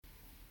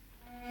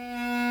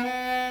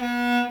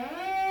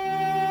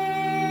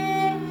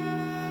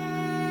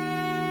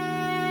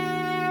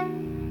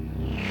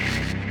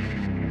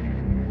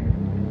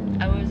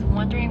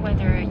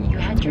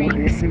dream?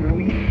 And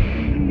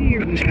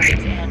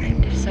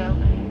if so,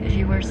 if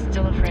you were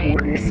still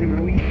afraid, and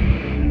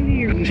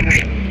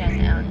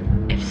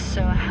if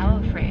so, how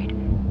afraid?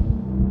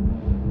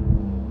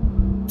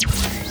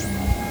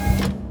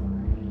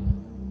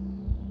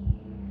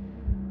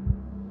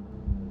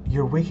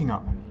 You're waking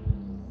up.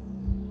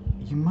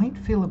 You might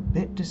feel a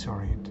bit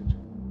disoriented.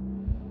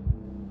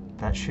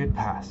 That should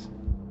pass.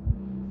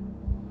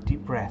 Deep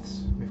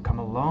breaths. We've come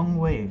a long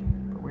way,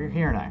 but we're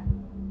here now.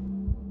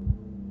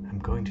 I'm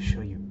going to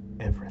show you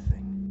everything.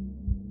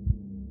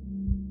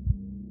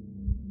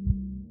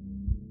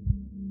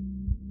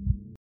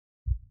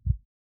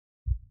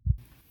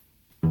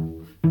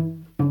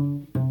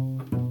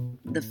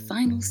 The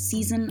final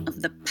season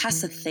of the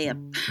Pasithea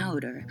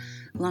powder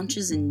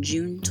launches in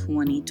June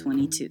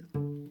 2022.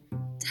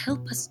 To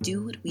help us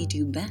do what we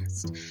do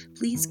best,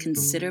 please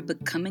consider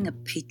becoming a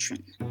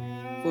patron.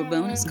 For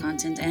bonus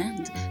content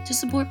and to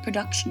support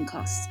production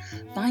costs,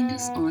 find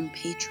us on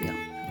Patreon.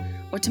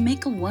 Or to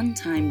make a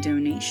one-time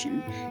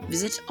donation,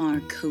 visit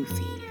our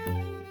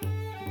Ko-fi.